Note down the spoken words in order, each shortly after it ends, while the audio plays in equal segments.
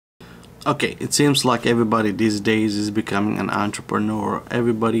Okay, it seems like everybody these days is becoming an entrepreneur.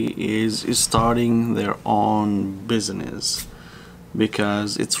 Everybody is starting their own business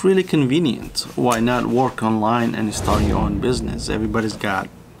because it's really convenient. Why not work online and start your own business? Everybody's got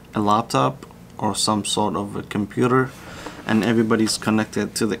a laptop or some sort of a computer, and everybody's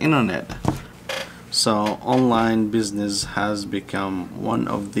connected to the internet. So online business has become one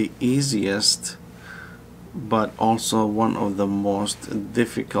of the easiest but also one of the most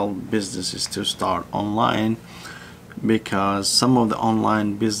difficult businesses to start online, because some of the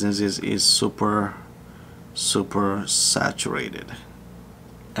online businesses is super saturated.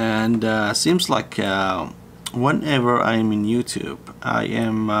 And seems like whenever I'm in YouTube, I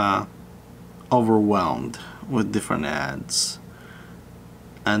am overwhelmed with different ads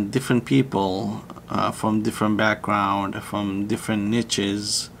and different people from different background, from different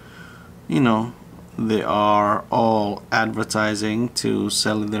niches. They are all advertising to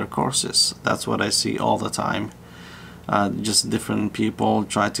sell their courses. That's what I see all the time. Just different people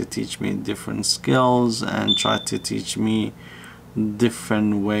try to teach me different skills and try to teach me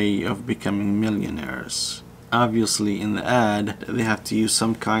different way of becoming millionaires. Obviously in the ad they have to use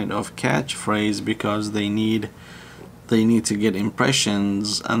some kind of catchphrase because they need to get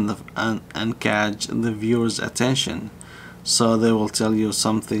impressions and catch the viewer's attention. So they will tell you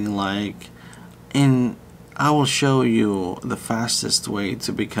something like, I will show you the fastest way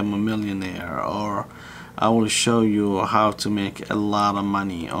to become a millionaire, or I will show you how to make a lot of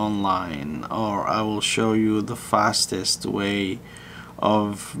money online, or I will show you the fastest way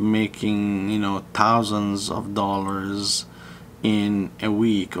of making, thousands of dollars in a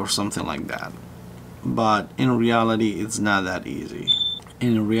week or something like that. But in reality, it's not that easy.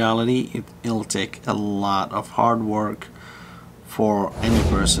 In reality, it'll take a lot of hard work for any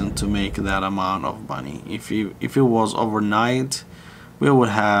person to make that amount of money. If it was overnight, we would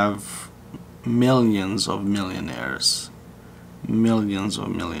have millions of millionaires.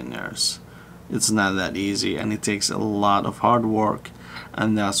 It's not that easy, and it takes a lot of hard work,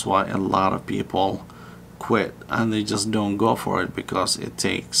 and that's why a lot of people quit and they just don't go for it, because it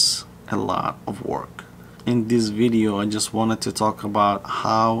takes a lot of work. In this video, I just wanted to talk about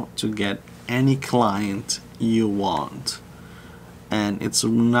how to get any client you want. And it's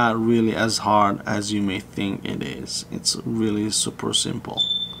not really as hard as you may think it is. It's really super simple.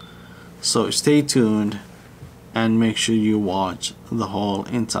 So stay tuned and make sure you watch the whole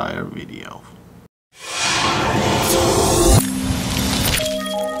entire video.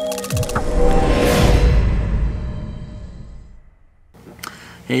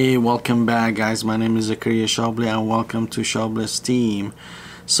 Hey, welcome back guys. My name is Zakaria Shobley and welcome to Shobley's team.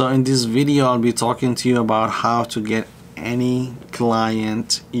 So in this video I'll be talking to you about how to get any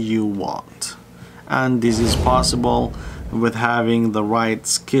client you want, and this is possible with having the right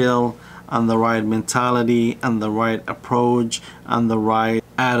skill and the right mentality and the right approach and the right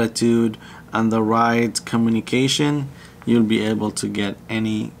attitude and the right communication. You'll be able to get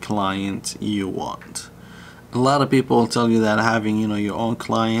any client you want. A lot of people will tell you that having your own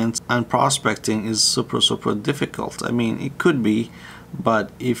clients and prospecting is super difficult. I mean, it could be, but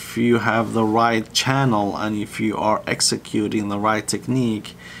if you have the right channel and if you are executing the right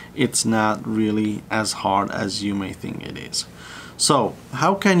technique, it's not really as hard as you may think it is. So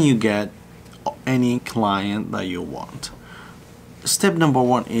how can you get any client that you want? Step number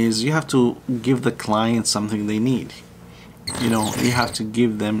one is you have to give the client something they need. You have to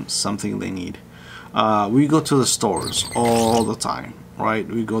give them something they need. We go to the stores all the time, right?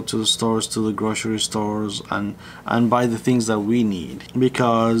 We go to the stores, to the grocery stores, and buy the things that we need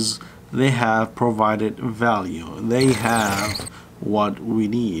because they have provided value. They have what we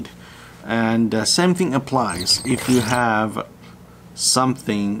need. And same thing applies. If you have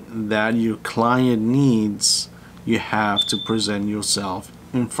something that your client needs, you have to present yourself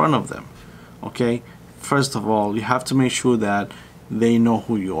in front of them. Okay? First of all, you have to make sure that they know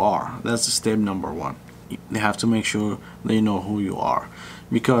who you are. That's step number one. They have to make sure they know who you are,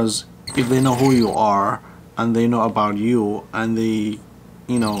 because if they know who you are and they know about you and they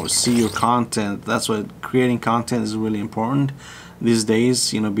see your content, that's what creating content is really important these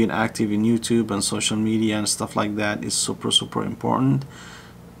days. Being active in YouTube and social media and stuff like that is super important.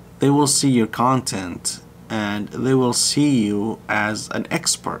 They will see your content and they will see you as an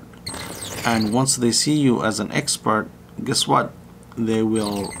expert, and once they see you as an expert, guess what? They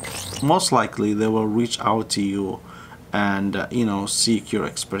will most likely reach out to you and seek your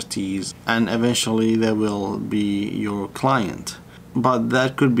expertise, and eventually they will be your client. But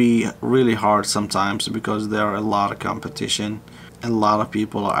that could be really hard sometimes because there are a lot of competition. A lot of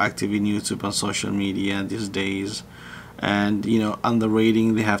people are active in YouTube and social media these days, and on the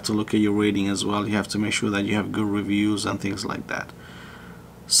rating, they have to look at your rating as well. You have to make sure that you have good reviews and things like that.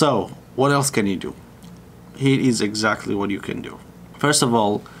 So what else can you do? Here is exactly what you can do. First of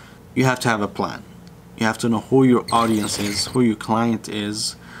all, you have to have a plan. You have to know who your audience is, who your client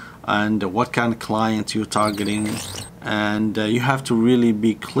is, and what kind of client you're targeting, and you have to really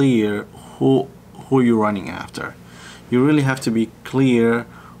be clear who you're running after. You really have to be clear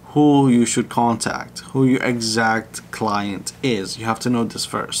who you should contact, who your exact client is. You have to know this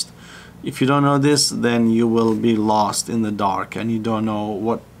first. If you don't know this, then you will be lost in the dark and you don't know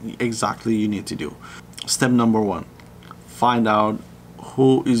what exactly you need to do. Step number one, find out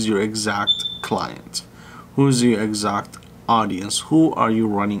who is your exact client, who is your exact audience, who are you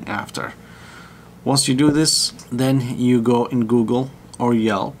running after. Once you do this, then you go in Google or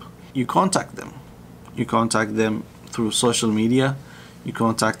Yelp, you contact them. You contact them through social media, you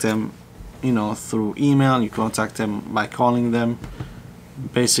contact them through email, you contact them by calling them.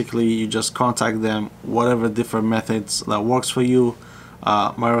 Basically, you just contact them, whatever different methods that works for you.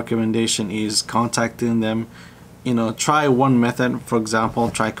 My recommendation is contacting them. Try one method. For example,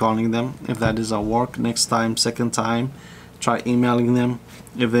 try calling them. If that doesn't work, next time, second time, try emailing them.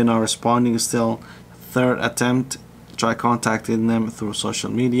 If they're not responding still, third attempt, try contacting them through social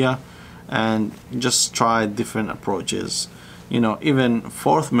media, and just try different approaches. Even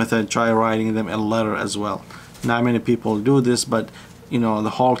fourth method, try writing them a letter as well. Not many people do this, but the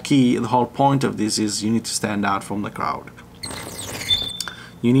whole point of this is you need to stand out from the crowd.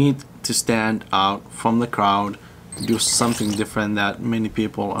 You need to stand out from the crowd, do something different that many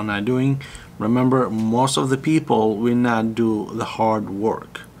people are not doing. Remember, most of the people will not do the hard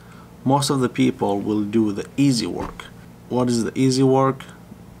work. Most of the people will do the easy work. What is the easy work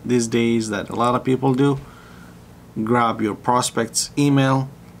these days that a lot of people do? Grab your prospects' email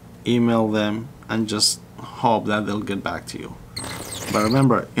them, and just hope that they'll get back to you. But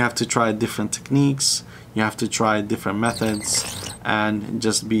remember, you have to try different techniques, you have to try different methods, and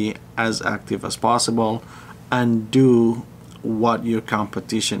just be as active as possible and do what your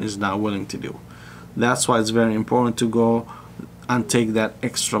competition is not willing to do. That's why it's very important to go and take that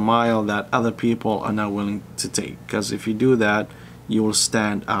extra mile that other people are not willing to take, because if you do that, you will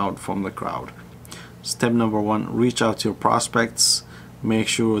stand out from the crowd. Step number one, reach out to your prospects, make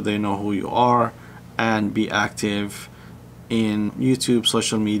sure they know who you are, and be active in YouTube,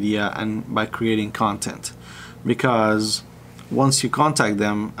 social media, and by creating content. Because once you contact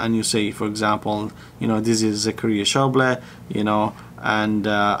them and you say, for example, this is Zakaria Shoble, and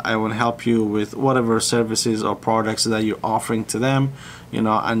I want to help you with whatever services or products that you're offering to them,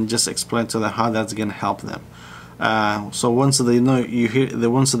 and just explain to them how that's going to help them. So once they know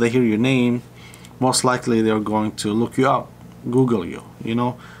once they hear your name, most likely they're going to look you up, Google you,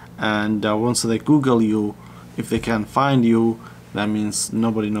 and once they Google you, if they can't find you, that means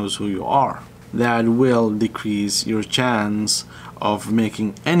nobody knows who you are. That will decrease your chance of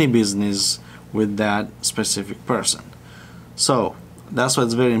making any business with that specific person. So that's why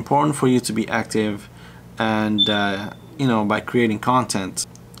it's very important for you to be active, and by creating content.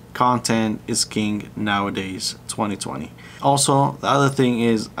 Content is king nowadays, 2020. Also, the other thing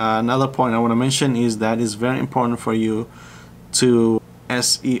is, another point I want to mention is that it's very important for you to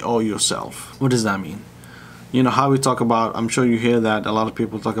SEO yourself. What does that mean? How we talk about, I'm sure you hear that a lot of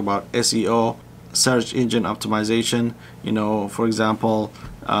people talk about SEO, search engine optimization. For example,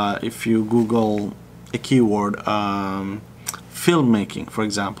 if you Google a keyword, filmmaking, for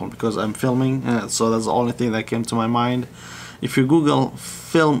example, because I'm filming, so that's the only thing that came to my mind. If you Google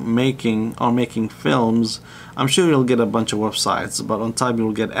filmmaking or making films, I'm sure you'll get a bunch of websites, but on top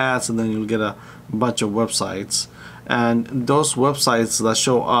you'll get ads, and then you'll get a bunch of websites. And those websites that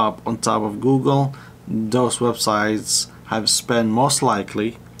show up on top of Google, those websites have spent most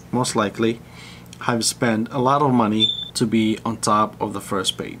likely have spent a lot of money to be on top of the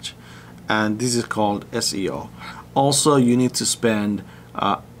first page, and this is called SEO. Also, you need to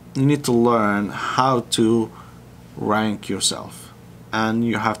learn how to rank yourself, and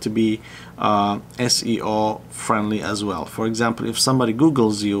you have to be SEO friendly as well. For example, if somebody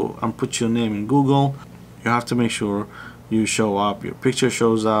Googles you and puts your name in Google, you have to make sure you show up, your picture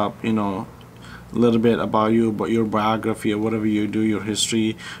shows up, a little bit about you, about your biography or whatever you do, your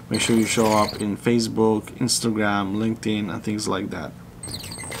history. Make sure you show up in Facebook, Instagram, LinkedIn, and things like that.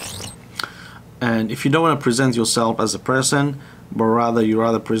 And if you don't want to present yourself as a person, but rather you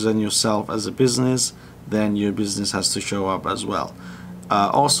rather present yourself as a business, then your business has to show up as well.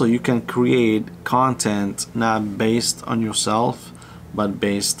 Also, you can create content not based on yourself, but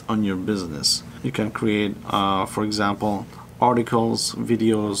based on your business. You can create, for example, articles,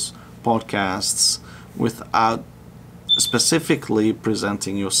 videos, podcasts without specifically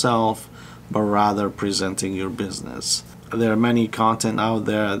presenting yourself, but rather presenting your business. There are many content out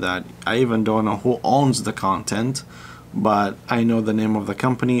there that I even don't know who owns the content, but I know the name of the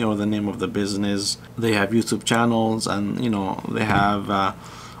company or the name of the business. They have YouTube channels, and you know, they have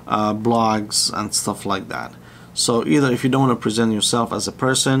blogs and stuff like that. So either, if you don't want to present yourself as a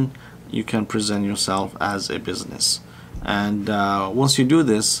person, you can present yourself as a business. And once you do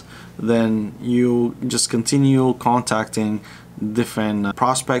this, then you just continue contacting different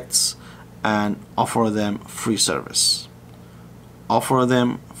prospects and offer them free service. Offer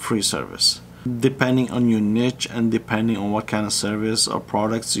them free service. Depending on your niche and depending on what kind of service or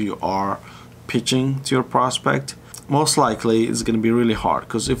products you are pitching to your prospect, most likely it's going to be really hard,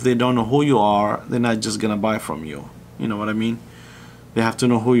 because if they don't know who you are, they're not just going to buy from you. You know what I mean? They have to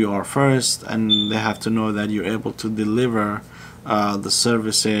know who you are first, and they have to know that you're able to deliver the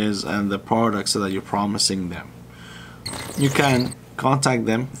services and the products that you're promising them. You can contact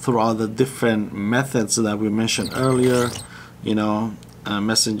them through all the different methods that we mentioned earlier, you know,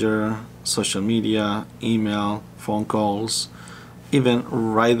 messenger, social media, email, phone calls, even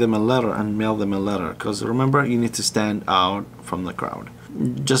write them a letter and mail them a letter, because remember, you need to stand out from the crowd.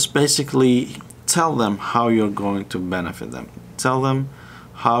 Just basically tell them how you're going to benefit them. Tell them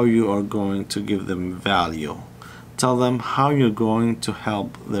how you are going to give them value. Tell them how you're going to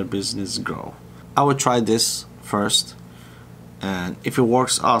help their business grow. I would try this first, and if it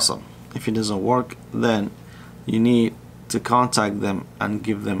works, awesome. If it doesn't work, then you need to contact them and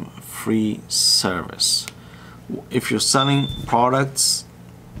give them free service. If you're selling products,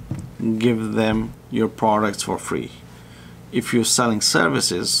 give them your products for free. If you're selling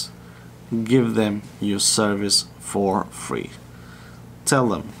services, give them your service for free. Tell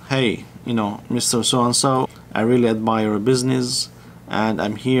them, hey, you know, Mr. So-and-so, I really admire your business, and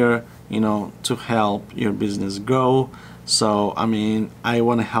I'm here, you know, to help your business grow. So, I mean, I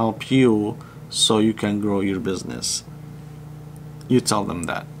want to help you so you can grow your business. You tell them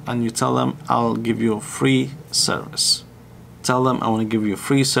that, and you tell them, I'll give you a free service. Tell them, I want to give you a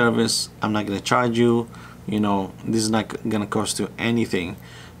free service. I'm not going to charge you. You know, this is not going to cost you anything.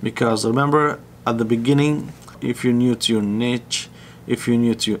 Because remember, at the beginning, if you're new to your niche, if you're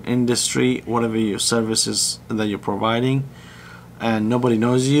new to your industry, whatever your services that you're providing, and nobody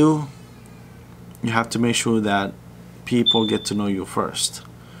knows you, you have to make sure that people get to know you first.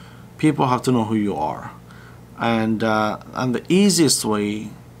 People have to know who you are. And the easiest way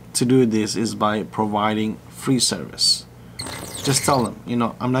to do this is by providing free service. Just tell them, you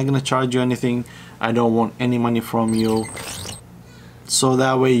know, I'm not going to charge you anything. I don't want any money from you. So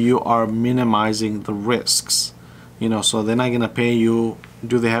that way you are minimizing the risks. You know, so they're not going to pay you.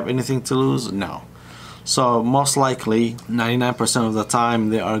 Do they have anything to lose? No. So most likely 99% of the time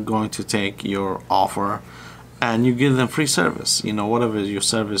they are going to take your offer, and you give them free service. You know, whatever your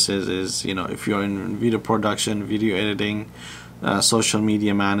service is, you know, if you're in video production, video editing, social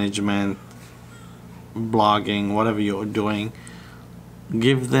media management, blogging, whatever you're doing,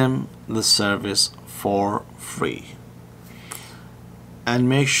 give them the service for free. And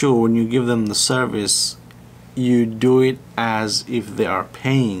make sure when you give them the service, you do it as if they are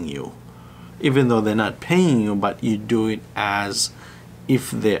paying you. Even though they're not paying you, but you do it as if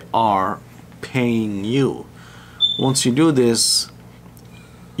they are paying you. Once you do this,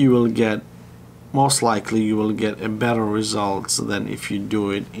 you will get, most likely you will get a better results than if you do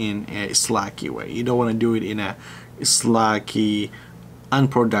it in a slacky way. You don't want to do it in a slacky,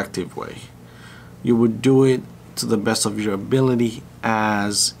 unproductive way. You would do it to the best of your ability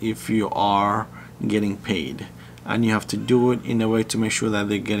as if you are getting paid, and you have to do it in a way to make sure that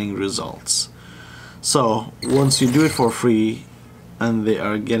they're getting results. So once you do it for free and they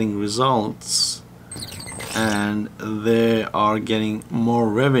are getting results and they are getting more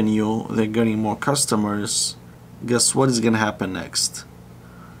revenue, they're getting more customers, guess what is going to happen next?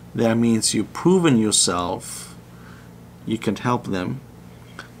 That means you've proven yourself, you can help them,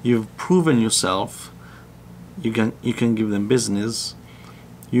 you've proven yourself, you can give them business,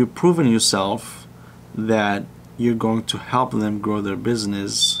 you've proven yourself that you're going to help them grow their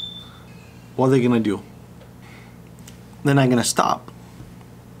business. What are they going to do? They're not going to stop.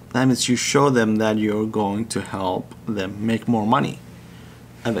 That means you show them that you're going to help them make more money.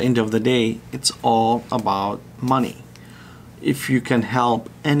 At the end of the day, it's all about money. If you can help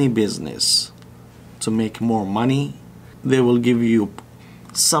any business to make more money, they will give you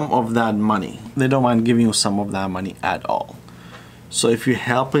some of that money. They don't mind giving you some of that money at all. So if you're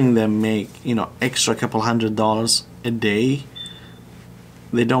helping them make, you know, extra couple $100 a day,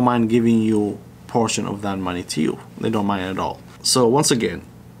 they don't mind giving you a portion of that money to you. They don't mind at all. So once again,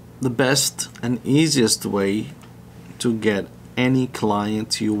 the best and easiest way to get any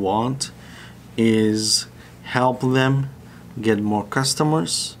client you want is help them get more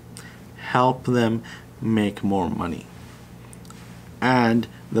customers, help them make more money. And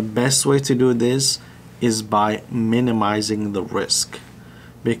the best way to do this is by minimizing the risk,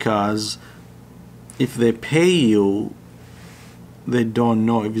 because if they pay you, they don't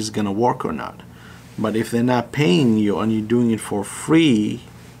know if it's gonna work or not. But if they're not paying you and you're doing it for free,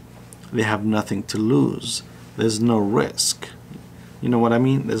 they have nothing to lose. There's no risk. You know what I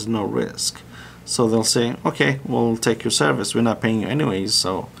mean? There's no risk. So they'll say, okay, we'll take your service. We're not paying you anyways.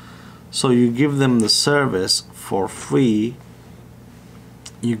 So you give them the service for free.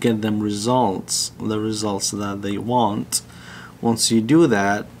 You get them results, the results that they want. Once you do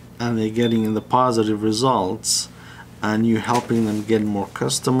that, and they're getting the positive results, and you're helping them get more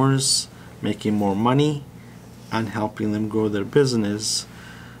customers, making more money, and helping them grow their business,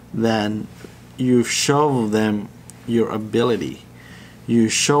 then you show them your ability. You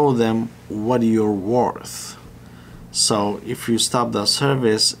show them what you're worth. So if you stop that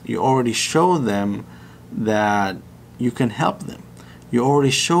service, you already show them that you can help them. You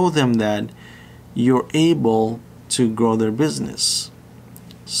already show them that you're able to grow their business.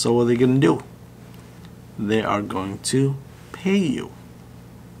 So what are they going to do? They are going to pay you.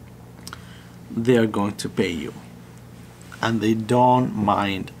 They are going to pay you. And they don't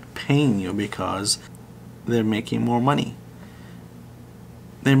mind paying you because they're making more money.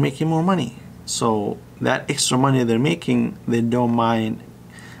 They're making more money. So that extra money they're making, they don't mind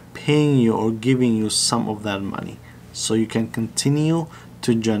paying you or giving you some of that money, so you can continue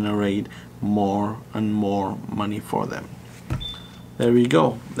to generate more and more money for them. There we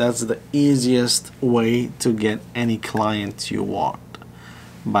go. That's the easiest way to get any client you want,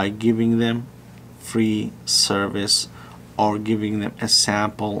 by giving them free service or giving them a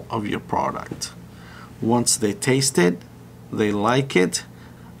sample of your product. Once they taste it, they like it,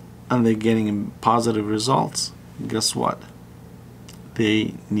 and they're getting positive results, guess what?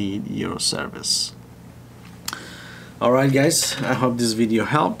 They need your service. Alright guys, I hope this video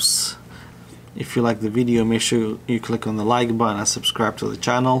helps. If you like the video, make sure you click on the like button and subscribe to the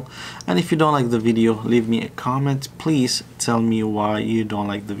channel. And if you don't like the video, leave me a comment. Please tell me why you don't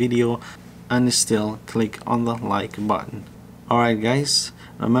like the video, and still click on the like button. Alright guys,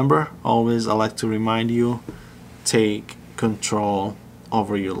 remember, always I like to remind you, take control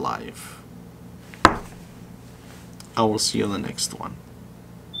over your life. I will see you in the next one.